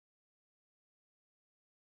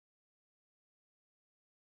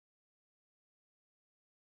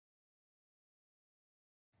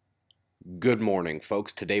Good morning,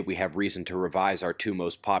 folks. Today we have reason to revise our two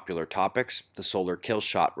most popular topics: the solar kill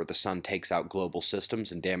shot, where the sun takes out global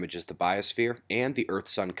systems and damages the biosphere, and the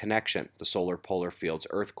Earth-Sun connection, the solar polar field's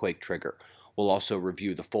earthquake trigger. We'll also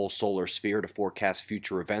review the full solar sphere to forecast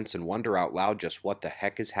future events and wonder out loud just what the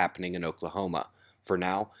heck is happening in Oklahoma. For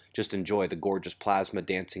now, just enjoy the gorgeous plasma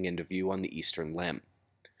dancing into view on the eastern limb.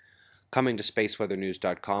 Coming to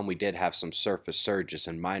spaceweathernews.com, we did have some surface surges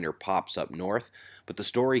and minor pops up north, but the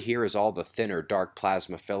story here is all the thinner dark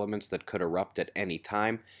plasma filaments that could erupt at any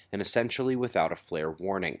time, and essentially without a flare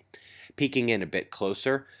warning. Peeking in a bit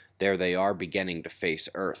closer, there they are beginning to face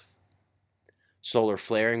Earth. Solar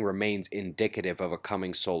flaring remains indicative of a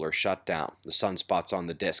coming solar shutdown. The sunspots on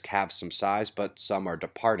the disk have some size, but some are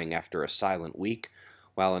departing after a silent week,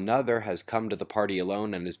 while another has come to the party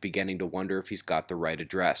alone and is beginning to wonder if he's got the right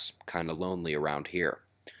address. Kinda lonely around here.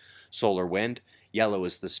 Solar wind, yellow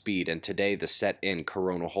is the speed, and today the set-in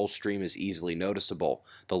coronal hole stream is easily noticeable.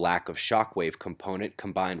 The lack of shockwave component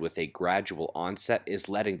combined with a gradual onset is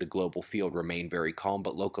letting the global field remain very calm,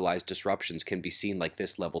 but localized disruptions can be seen like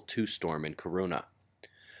this level 2 storm in Coruna.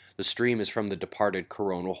 The stream is from the departed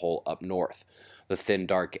coronal hole up north. The thin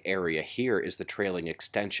dark area here is the trailing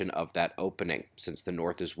extension of that opening. Since the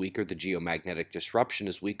north is weaker, the geomagnetic disruption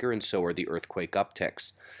is weaker, and so are the earthquake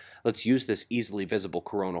upticks. Let's use this easily visible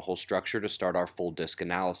coronal hole structure to start our full disk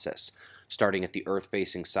analysis. Starting at the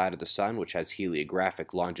Earth-facing side of the sun, which has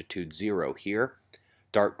heliographic longitude 0 here.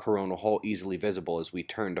 Dark coronal hole easily visible as we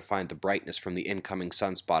turn to find the brightness from the incoming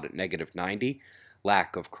sunspot at -90.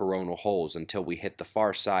 Lack of coronal holes until we hit the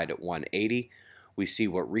far side at 180. We see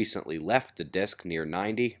what recently left the disk near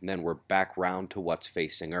 90, and then we're back round to what's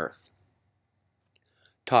facing Earth.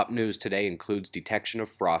 Top news today includes detection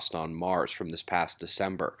of frost on Mars from this past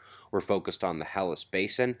December. We're focused on the Hellas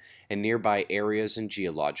Basin and nearby areas and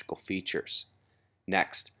geological features.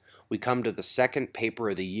 Next, we come to the second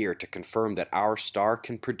paper of the year to confirm that our star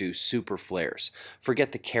can produce superflares.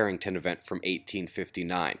 Forget the Carrington event from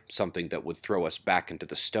 1859, something that would throw us back into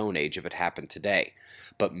the Stone Age if it happened today.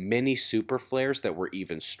 But mini superflares that were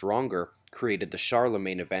even stronger created the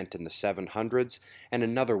Charlemagne event in the 700s and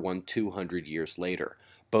another one 200 years later.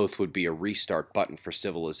 Both would be a restart button for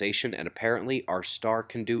civilization, and apparently our star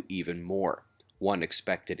can do even more. One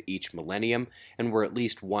expected each millennium, and we're at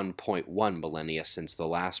least 1.1 millennia since the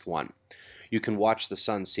last one. You can watch the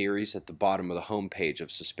Sun series at the bottom of the homepage of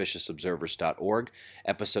suspiciousobservers.org.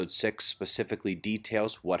 Episode 6 specifically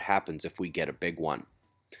details what happens if we get a big one.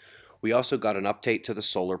 We also got an update to the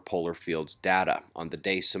solar polar field's data. On the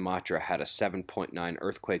day Sumatra had a 7.9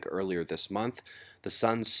 earthquake earlier this month, the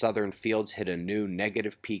sun's southern fields hit a new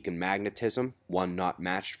negative peak in magnetism, one not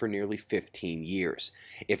matched for nearly 15 years.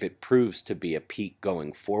 If it proves to be a peak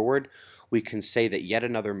going forward, we can say that yet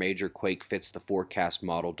another major quake fits the forecast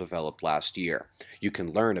model developed last year. You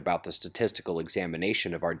can learn about the statistical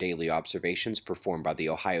examination of our daily observations performed by the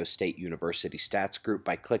Ohio State University Stats Group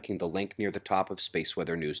by clicking the link near the top of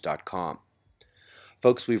spaceweathernews.com.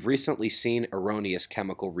 Folks, we've recently seen erroneous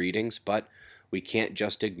chemical readings, but we can't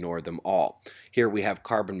just ignore them all. Here we have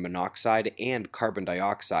carbon monoxide and carbon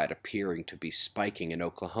dioxide appearing to be spiking in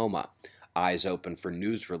Oklahoma. Eyes open for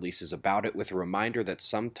news releases about it, with a reminder that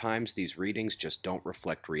sometimes these readings just don't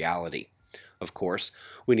reflect reality. Of course,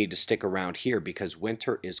 we need to stick around here because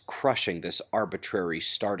winter is crushing this arbitrary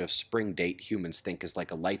start of spring date humans think is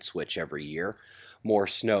like a light switch every year. More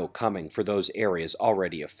snow coming for those areas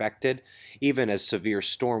already affected, even as severe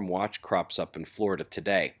storm watch crops up in Florida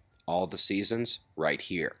today. All the seasons right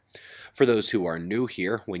here. For those who are new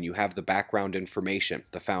here, when you have the background information,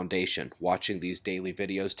 the foundation, watching these daily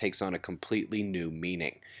videos takes on a completely new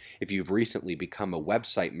meaning. If you've recently become a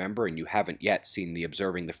website member and you haven't yet seen the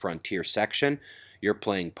Observing the Frontier section, you're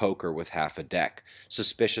playing poker with half a deck.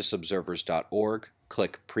 Suspiciousobservers.org,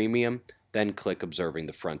 click Premium, then click Observing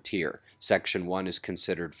the Frontier. Section 1 is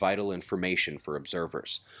considered vital information for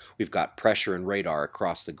observers. We've got pressure and radar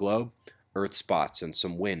across the globe, Earth spots, and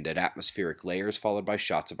some wind at atmospheric layers, followed by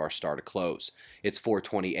shots of our star to close. It's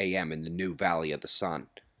 4:20 a.m. in the new Valley of the Sun.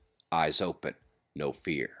 Eyes open, no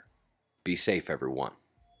fear. Be safe, everyone.